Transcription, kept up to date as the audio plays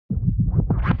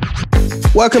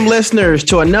Welcome, listeners,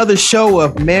 to another show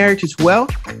of Marriage is Wealth.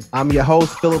 I'm your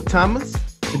host, Philip Thomas.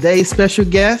 Today's special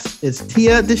guest is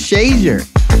Tia DeShazier.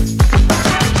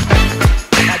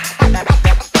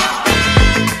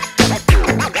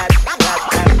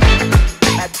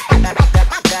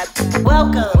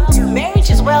 Welcome to Marriage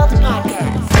is Wealth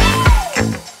podcast.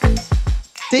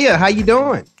 Tia, how you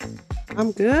doing?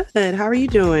 I'm good. How are you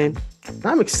doing?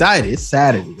 I'm excited. It's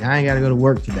Saturday. I ain't got to go to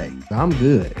work today, so I'm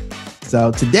good. So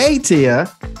today,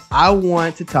 Tia, I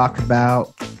want to talk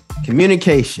about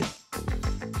communication,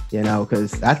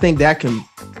 because I think that can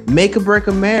make or break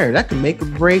a marriage. That can make or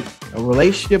break a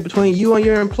relationship between you and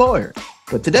your employer.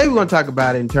 But today we're going to talk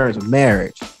about it in terms of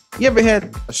marriage. You ever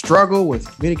had a struggle with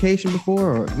communication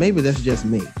before, or maybe that's just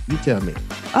me? You tell me.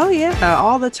 Oh, yeah,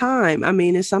 all the time. I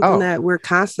mean, it's something that we're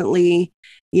constantly,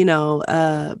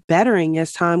 bettering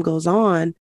as time goes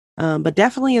on. But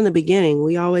definitely in the beginning,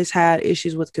 we always had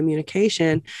issues with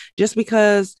communication just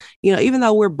because, even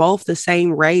though we're both the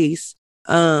same race,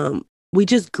 we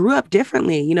just grew up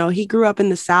differently. He grew up in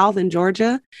the South in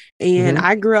Georgia and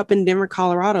I grew up in Denver,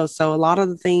 Colorado. So a lot of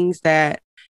the things that,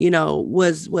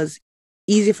 was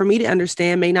easy for me to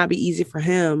understand may not be easy for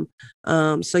him.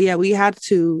 We had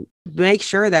to make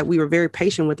sure that we were very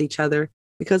patient with each other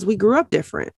because we grew up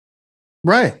different.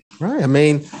 Right. I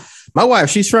mean, my wife,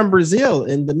 she's from Brazil.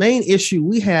 And the main issue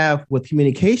we have with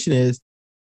communication is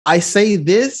I say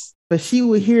this, but she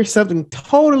will hear something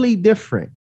totally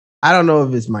different. I don't know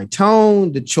if it's my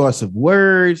tone, the choice of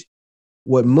words,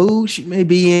 what mood she may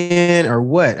be in or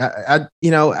what. I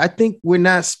think we're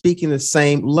not speaking the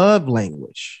same love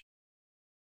language.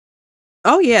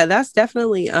 Oh, yeah, that's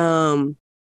definitely, one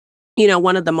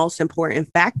of the most important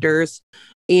factors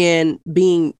in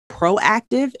being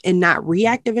proactive and not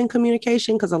reactive in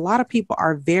communication, because a lot of people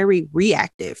are very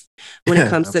reactive when it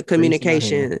comes to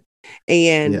communication.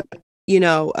 And, you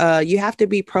have to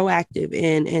be proactive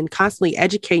and constantly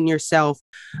educating yourself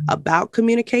about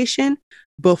communication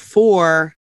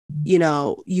before,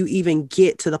 you even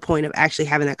get to the point of actually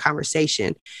having that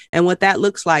conversation. And what that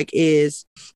looks like is,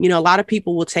 a lot of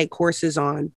people will take courses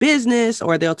on business,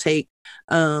 or they'll take,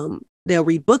 they'll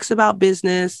read books about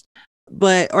business,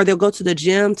 or they'll go to the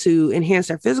gym to enhance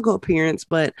their physical appearance.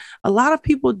 But a lot of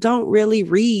people don't really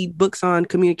read books on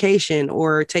communication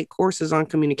or take courses on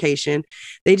communication.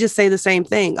 They just say the same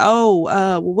thing.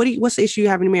 What's the issue you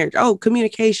have in marriage? Oh,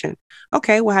 communication.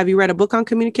 Okay. Well, have you read a book on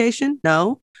communication?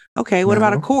 No. Okay. What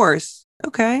about a course?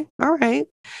 Okay. All right.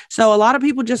 So a lot of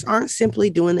people just aren't simply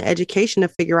doing the education to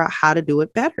figure out how to do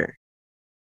it better.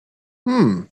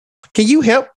 Can you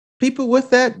help people with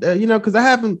that? Because I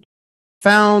haven't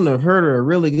found or heard of a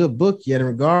really good book yet in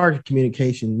regard to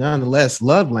communication, nonetheless,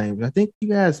 love language. I think you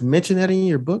guys mentioned that in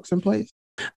your book someplace.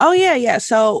 Oh, yeah.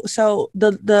 So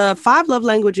the 5 love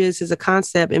languages is a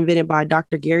concept invented by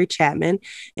Dr. Gary Chapman,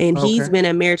 and he's been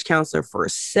a marriage counselor for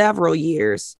several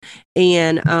years.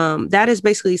 And that is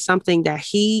basically something that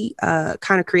he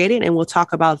kind of created, and we'll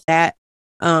talk about that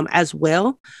as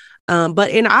well. But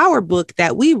in our book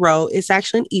that we wrote, it's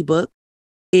actually an ebook.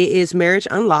 It is Marriage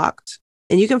Unlocked.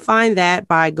 And you can find that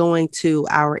by going to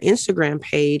our Instagram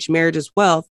page, Marriage is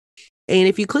Wealth. And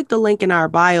if you click the link in our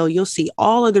bio, you'll see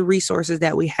all of the resources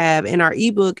that we have. And our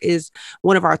ebook is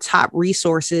one of our top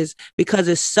resources because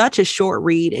it's such a short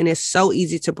read and it's so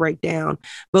easy to break down.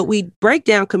 But we break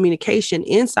down communication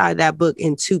inside that book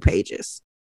in 2 pages.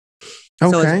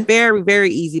 So it's very,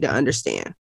 very easy to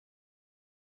understand.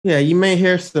 Yeah, you may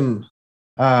hear some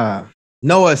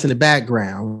noise in the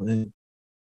background, and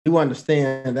you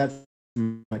understand that's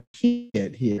my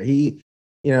kid here.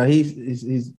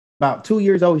 He's about 2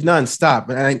 years old. He's nonstop.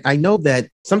 And I know that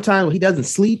sometimes when he doesn't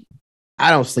sleep, I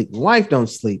don't sleep. My wife don't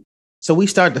sleep. So we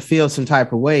start to feel some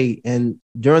type of way. And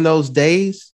during those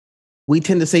days, we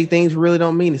tend to say things we really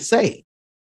don't mean to say.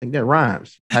 I think that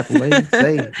rhymes. Type of way to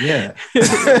say,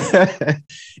 yeah.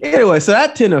 Anyway, so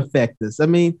that tend to affect us. I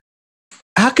mean,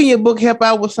 how can your book help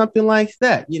out with something like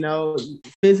that?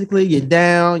 Physically, you're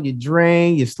down, you're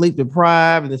drained, you're sleep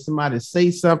deprived, and then somebody say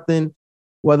something,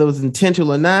 whether it was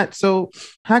intentional or not. So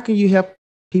how can you help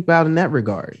people out in that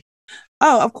regard?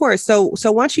 Oh, of course. So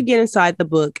once you get inside the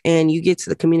book and you get to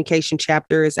the communication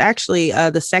chapter, it's actually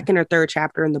the second or third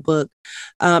chapter in the book.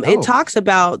 It talks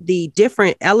about the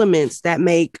different elements that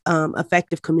make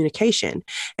effective communication.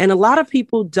 And a lot of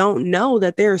people don't know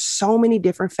that there are so many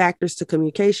different factors to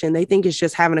communication. They think it's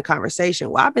just having a conversation.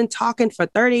 Well, I've been talking for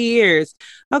 30 years.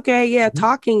 Okay, yeah,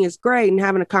 talking is great and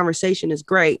having a conversation is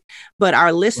great. But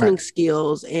our listening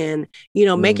skills and,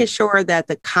 making sure that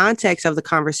the context of the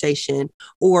conversation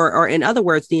or in other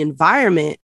words, the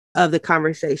environment of the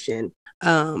conversation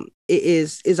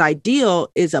is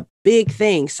ideal is a big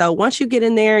thing. So once you get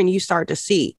in there and you start to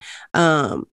see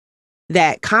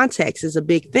that context is a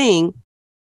big thing,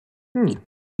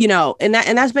 you know, and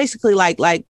that's basically like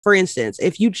for instance,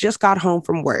 if you just got home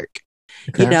from work,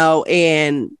 you know,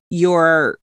 and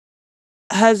your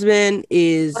husband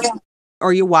is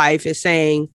or your wife is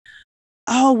saying,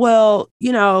 oh, well,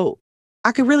 you know,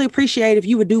 I could really appreciate if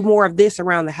you would do more of this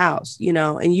around the house, you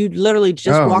know, and you literally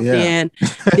just walked in,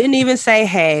 didn't even say,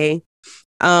 hey,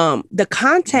 the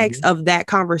context of that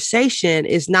conversation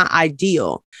is not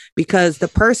ideal because the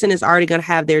person is already going to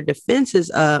have their defenses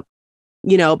up,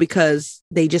 you know, because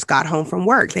they just got home from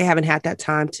work. They haven't had that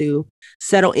time to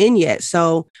settle in yet.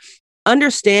 So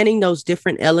understanding those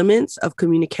different elements of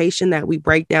communication that we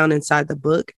break down inside the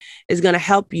book is going to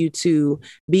help you to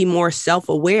be more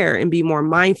self-aware and be more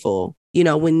mindful, you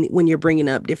know, when you're bringing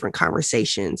up different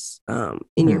conversations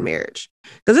in your marriage.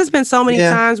 Because there's been so many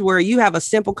times where you have a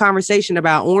simple conversation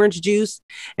about orange juice,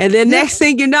 and then next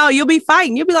thing you know, you'll be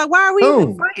fighting. You'll be like, why are we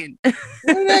even fighting?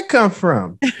 Where did that come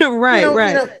from? Right. You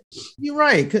know, you're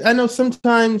right. 'Cause I know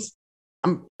sometimes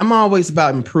I'm always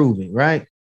about improving, right?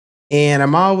 And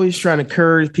I'm always trying to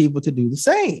encourage people to do the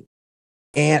same.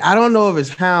 And I don't know if it's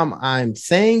how I'm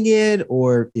saying it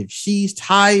or if she's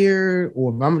tired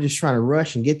or if I'm just trying to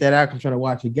rush and get that out. I'm trying to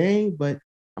watch a game, but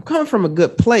I'm coming from a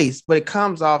good place, but it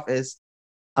comes off as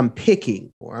I'm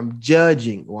picking or I'm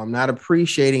judging or I'm not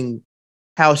appreciating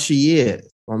how she is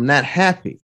or I'm not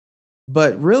happy.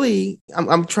 But really,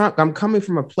 I'm coming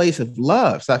from a place of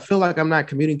love. So I feel like I'm not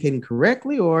communicating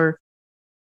correctly, or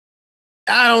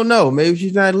I don't know. Maybe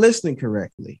she's not listening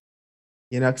correctly.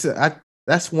 You know,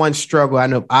 that's one struggle I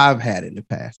know I've had in the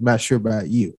past. I'm not sure about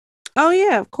you. Oh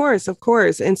yeah, of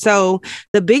course. And so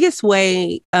the biggest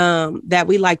way that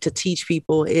we like to teach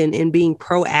people in being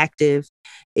proactive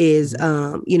is,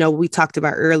 you know, we talked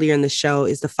about earlier in the show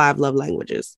is the 5 love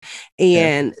languages,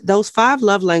 and those 5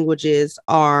 love languages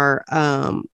are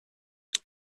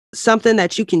something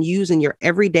that you can use in your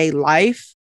everyday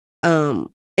life.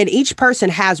 And each person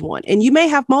has one, and you may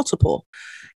have multiple.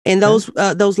 And those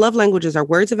love languages are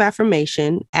words of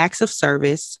affirmation, acts of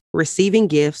service, receiving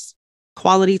gifts,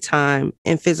 quality time,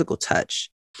 and physical touch.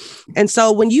 And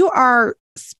so when you are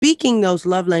speaking those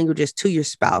love languages to your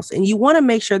spouse, and you want to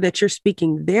make sure that you're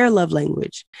speaking their love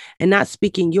language and not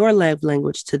speaking your love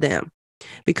language to them,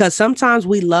 because sometimes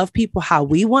we love people how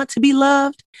we want to be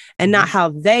loved and not how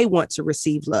they want to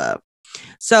receive love.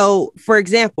 So, for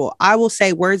example, I will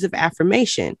say words of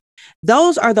affirmation.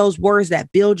 Those are those words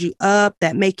that build you up,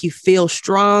 that make you feel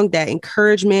strong, that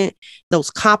encouragement,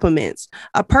 those compliments.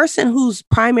 A person whose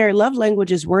primary love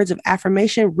language is words of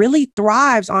affirmation really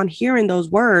thrives on hearing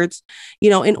those words, you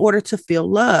know, in order to feel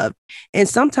loved. And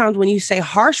sometimes when you say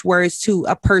harsh words to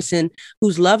a person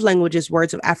whose love language is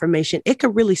words of affirmation, it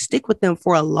could really stick with them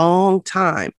for a long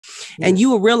time. And you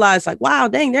will realize like, wow,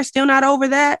 dang, they're still not over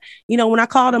that. You know, when I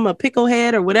called them a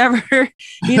picklehead or whatever,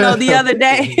 you know, the other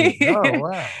day, oh,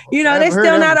 wow. You know, they're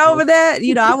still not over that.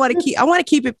 You know, I want to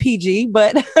keep it PG,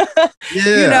 but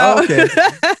you know, okay.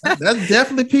 That's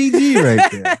definitely PG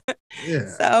right there. Yeah.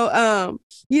 So,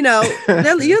 you know,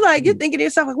 you're thinking to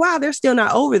yourself like, wow, they're still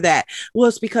not over that. Well,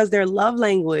 it's because their love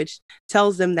language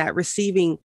tells them that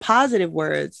receiving positive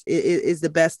words is the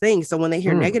best thing. So when they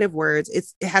hear negative words, it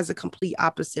has a complete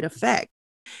opposite effect.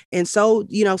 And so,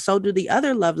 you know, so do the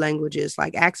other love languages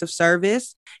like acts of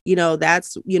service. You know,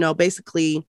 that's, you know,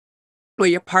 basically where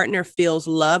your partner feels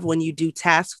love when you do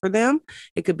tasks for them.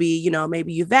 It could be, you know,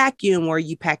 maybe you vacuum or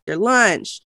you pack their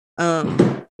lunch.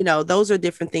 You know, those are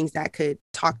different things that could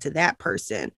talk to that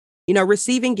person. You know,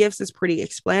 receiving gifts is pretty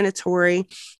explanatory.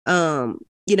 You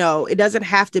know, it doesn't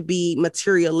have to be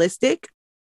materialistic.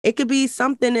 It could be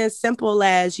something as simple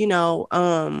as,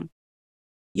 I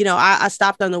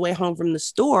stopped on the way home from the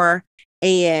store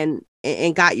and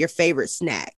got your favorite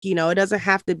snack. You know, it doesn't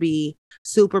have to be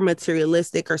super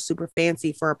materialistic or super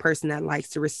fancy for a person that likes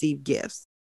to receive gifts.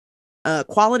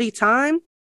 Quality time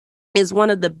is one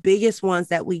of the biggest ones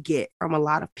that we get from a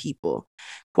lot of people.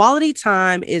 Quality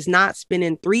time is not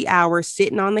spending 3 hours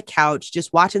sitting on the couch,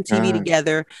 just watching TV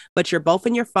together, but you're both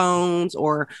in your phones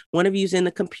or one of you's in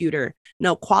the computer.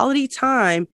 No, quality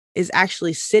time is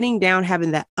actually sitting down,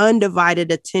 having that undivided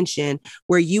attention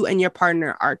where you and your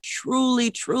partner are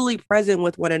truly, truly present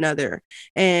with one another.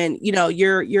 And, you know,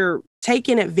 you're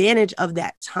taking advantage of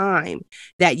that time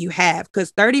that you have,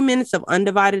 because 30 minutes of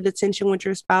undivided attention with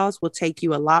your spouse will take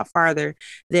you a lot farther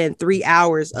than 3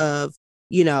 hours of,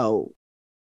 you know,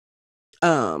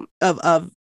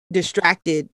 of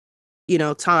distracted, you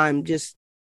know, time just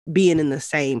being in the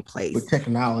same place with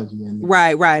technology and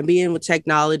right being with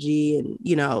technology. And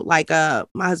like my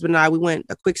husband and I, we went,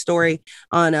 a quick story,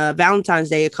 on Valentine's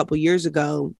Day a couple years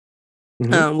ago.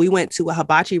 We went to a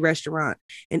hibachi restaurant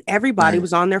and everybody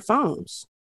was on their phones.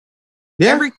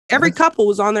 Every couple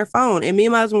was on their phone, and me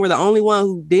and my husband were the only one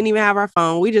who didn't even have our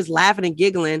phone. We just laughing and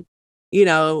giggling,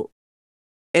 and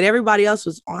everybody else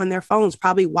was on their phones,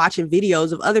 probably watching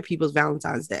videos of other people's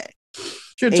Valentine's Day.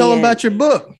 Should tell them about your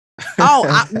book.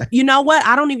 You know what?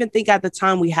 I don't even think at the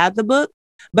time we had the book,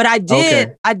 but I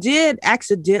did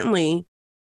accidentally,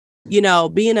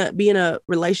 being a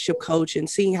relationship coach and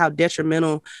seeing how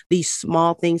detrimental these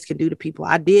small things can do to people.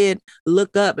 I did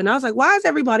look up and I was like, why is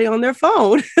everybody on their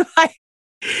phone?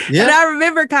 And I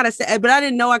remember kind of said, but I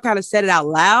didn't know I kind of said it out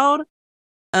loud.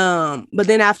 But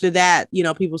then after that,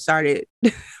 people started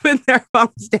putting their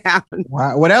phones down.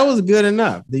 Wow. Well, that was good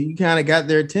enough that you kind of got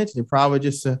their attention. Probably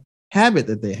just a habit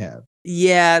that they have.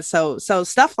 Yeah. So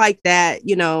stuff like that,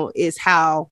 is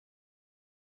how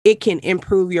it can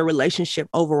improve your relationship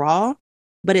overall,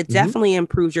 but it definitely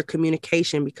improves your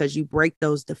communication because you break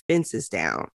those defenses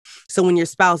down. So when your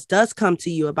spouse does come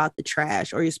to you about the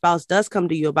trash, or your spouse does come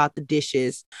to you about the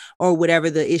dishes, or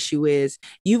whatever the issue is,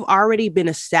 you've already been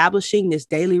establishing this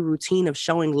daily routine of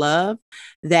showing love,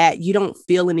 that you don't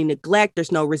feel any neglect.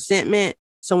 There's no resentment.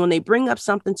 So when they bring up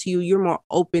something to you, you're more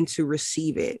open to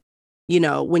receive it,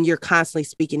 when you're constantly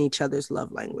speaking each other's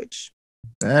love language.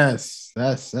 That's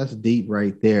deep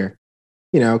right there,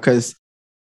 because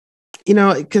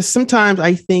sometimes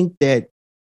I think that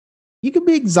you can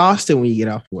be exhausted when you get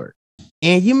off work,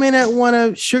 and you may not want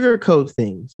to sugarcoat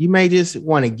things. You may just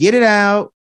want to get it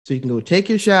out so you can go take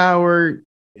your shower,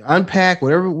 unpack,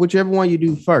 whichever one you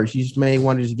do first. You just may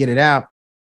want to just get it out.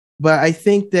 But I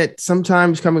think that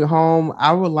sometimes coming home,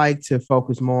 I would like to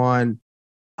focus more on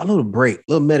a little break, a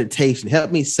little meditation,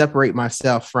 help me separate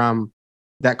myself from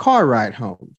that car ride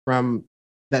home, from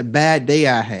that bad day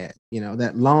I had,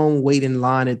 that long wait in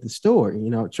line at the store,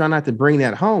 try not to bring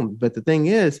that home. But the thing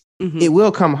is, it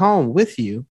will come home with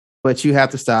you, but you have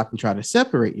to stop and try to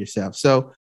separate yourself.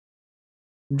 So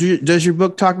does your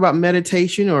book talk about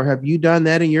meditation, or have you done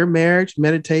that in your marriage?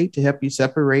 Meditate to help you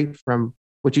separate from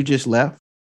what you just left?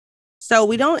 So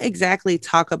we don't exactly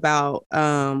talk about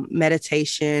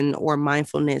meditation or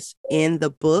mindfulness in the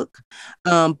book,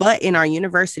 but in our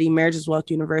university, Marriage is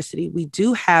Wealth University, we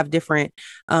do have different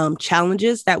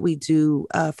challenges that we do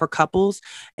for couples.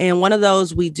 And one of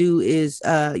those we do is,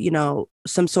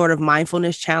 some sort of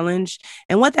mindfulness challenge.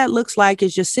 And what that looks like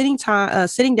is just sitting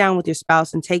down with your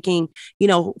spouse and taking,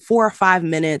 4 or 5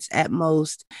 minutes at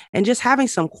most, and just having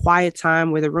some quiet time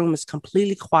where the room is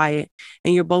completely quiet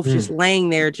and you're both just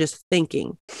laying there, just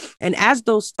thinking. And as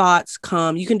those thoughts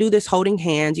come, you can do this holding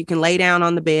hands. You can lay down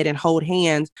on the bed and hold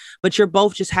hands, but you're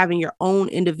both just having your own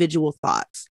individual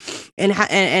thoughts.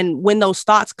 And when those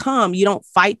thoughts come, you don't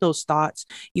fight those thoughts.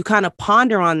 You kind of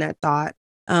ponder on that thought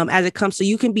as it comes, so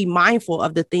you can be mindful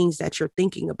of the things that you're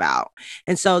thinking about.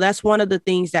 And so that's one of the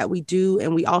things that we do.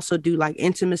 And we also do like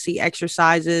intimacy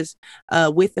exercises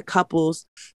with the couples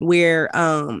where,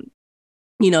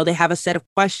 they have a set of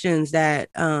questions that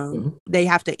they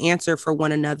have to answer for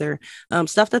one another,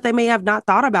 stuff that they may have not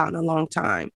thought about in a long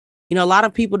time. A lot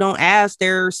of people don't ask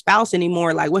their spouse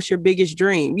anymore, like, what's your biggest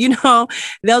dream?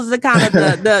 Those are the kind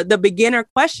of the beginner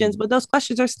questions, but those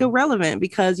questions are still relevant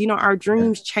because, our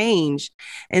dreams change.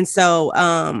 And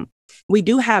so we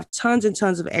do have tons and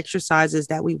tons of exercises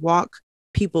that we walk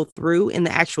people through in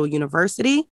the actual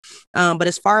university. But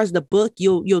as far as the book,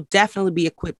 you'll definitely be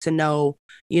equipped to know,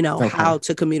 how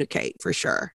to communicate for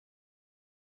sure.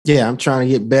 Yeah, I'm trying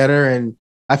to get better. And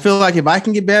I feel like if I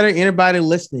can get better, anybody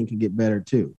listening can get better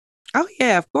too. Oh,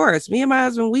 yeah, of course. Me and my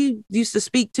husband, we used to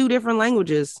speak 2 different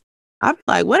languages. I'd be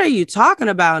like, what are you talking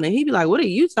about? And he'd be like, what are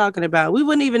you talking about? We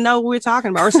wouldn't even know what we're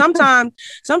talking about. Or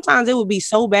sometimes it would be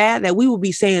so bad that we would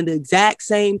be saying the exact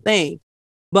same thing,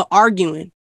 but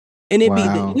arguing. And it'd be,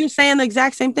 we're saying the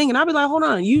exact same thing. And I'd be like, hold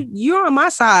on, you're on my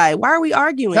side. Why are we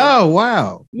arguing? Oh,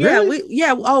 wow. Yeah. Really?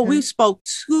 We spoke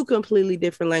 2 completely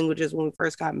different languages when we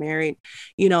first got married,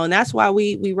 and that's why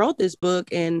we wrote this book.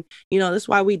 And, that's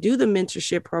why we do the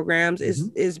mentorship programs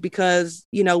is because,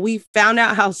 we found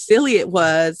out how silly it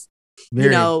was,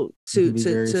 to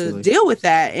deal with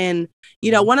that. And,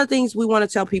 one of the things we want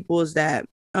to tell people is that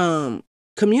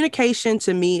communication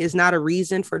to me is not a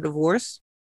reason for divorce.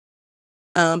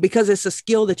 Because it's a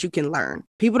skill that you can learn.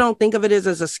 People don't think of it as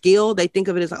a skill. They think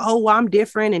of it as, oh, well, I'm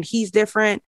different and he's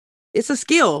different. It's a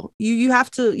skill. You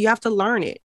have to learn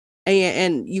it.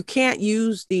 And you can't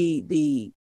use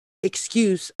the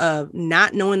excuse of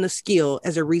not knowing the skill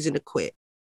as a reason to quit.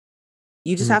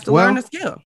 You just have to learn the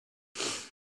skill.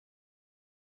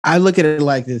 I look at it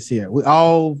like this here. We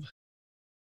all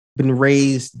been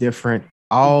raised different,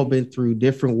 all been through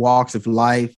different walks of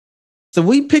life. So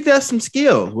we picked up some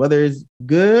skills, whether it's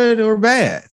good or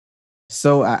bad.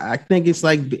 So I think it's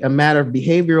like a matter of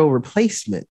behavioral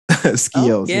replacement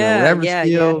skills. Whatever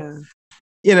skill,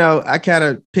 I kind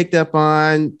of picked up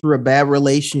on through a bad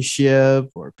relationship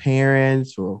or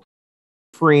parents or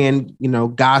friend,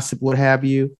 gossip, what have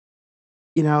you.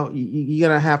 You're going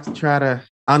to have to try to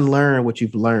unlearn what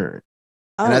you've learned.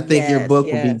 And I think your book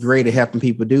would be great at helping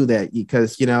people do that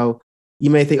because, you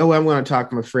may think, I'm going to talk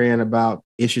to my friend about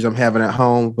issues I'm having at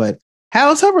home, but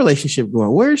how's her relationship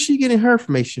going? Where is she getting her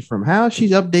information from? How is she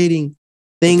updating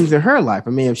things in her life?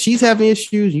 I mean, if she's having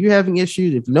issues, you're having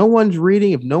issues, if no one's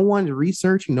reading, if no one's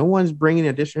researching, no one's bringing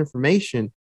additional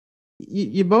information,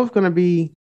 you're both going to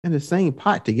be in the same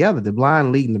pot together, the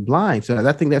blind leading the blind. So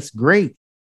I think that's great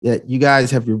that you guys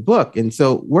have your book. And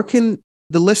so where can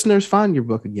the listeners find your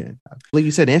book again? I believe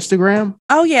you said Instagram.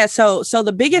 Oh yeah. So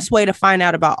the biggest way to find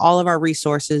out about all of our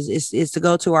resources is to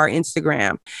go to our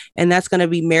Instagram, and that's going to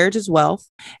be Marriage is Wealth.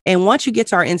 And once you get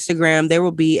to our Instagram, there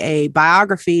will be a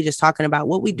biography just talking about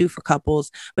what we do for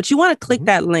couples, but you want to click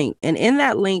that link. And in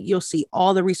that link, you'll see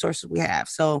all the resources we have.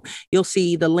 So you'll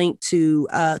see the link to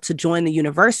join the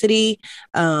university,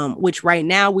 which right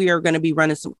now we are going to be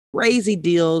running some crazy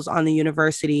deals on the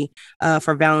university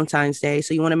for Valentine's Day.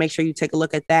 So you want to make sure you take a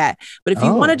look at that. But if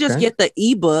you want to just get the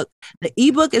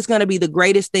ebook is going to be the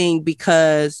greatest thing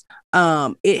because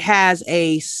it has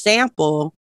a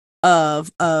sample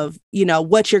of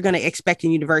what you're going to expect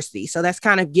in university. So that's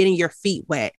kind of getting your feet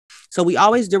wet. So we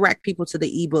always direct people to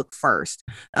the ebook first.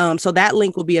 So that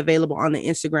link will be available on the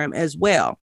Instagram as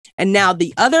well. And now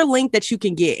the other link that you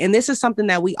can get, and this is something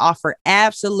that we offer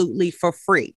absolutely for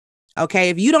free. Okay.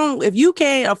 If you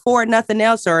can't afford nothing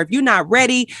else, or if you're not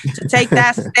ready to take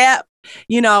that step,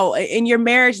 in your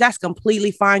marriage, that's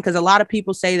completely fine. Because a lot of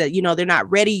people say that, they're not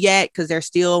ready yet because they're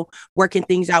still working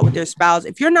things out with their spouse.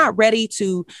 If you're not ready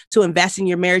to invest in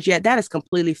your marriage yet, that is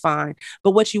completely fine.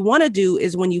 But what you want to do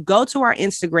is when you go to our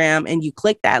Instagram and you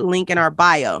click that link in our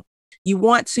bio, you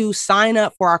want to sign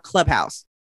up for our Clubhouse.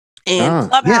 And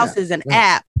Clubhouse is an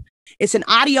app. It's an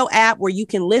audio app where you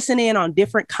can listen in on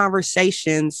different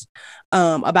conversations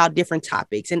about different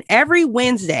topics. And every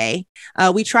Wednesday,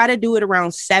 we try to do it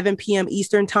around 7 p.m.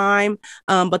 Eastern time,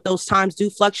 but those times do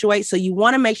fluctuate. So you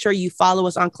want to make sure you follow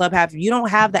us on Clubhouse. If you don't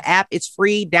have the app, it's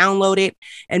free. Download it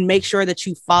and make sure that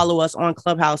you follow us on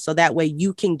Clubhouse. So that way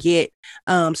you can get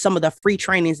some of the free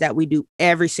trainings that we do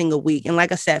every single week. And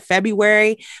like I said,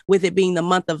 February, with it being the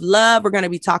month of love, we're going to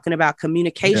be talking about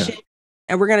communication. Yeah.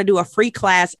 And we're going to do a free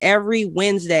class every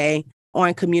Wednesday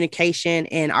on communication.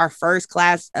 And our first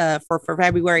class for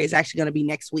February is actually going to be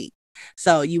next week.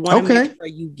 So you want to make sure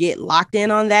you get locked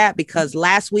in on that, because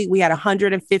last week we had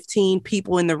 115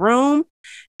 people in the room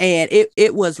and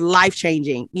it was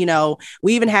life-changing.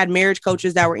 We even had marriage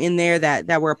coaches that were in there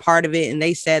that were a part of it. And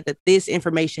they said that this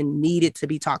information needed to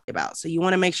be talked about. So you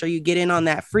want to make sure you get in on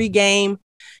that free game,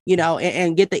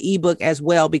 and get the ebook as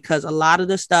well, because a lot of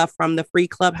the stuff from the free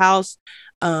Clubhouse,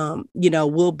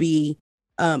 will be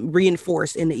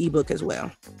reinforced in the ebook as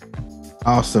well.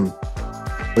 Awesome.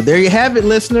 But there you have it,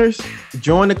 listeners.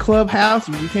 Join the Clubhouse.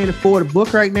 If you can't afford a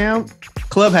book right now,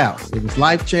 Clubhouse. It was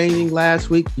life-changing last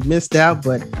week. You missed out,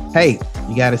 but hey,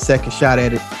 you got a second shot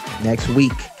at it next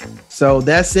week. So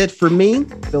that's it for me.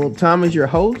 Philip Thomas, your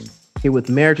host, here with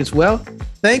Marriage is Wealth.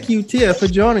 Thank you, Tia, for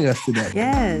joining us today.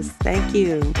 Yes, thank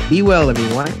you. Be well,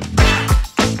 everyone.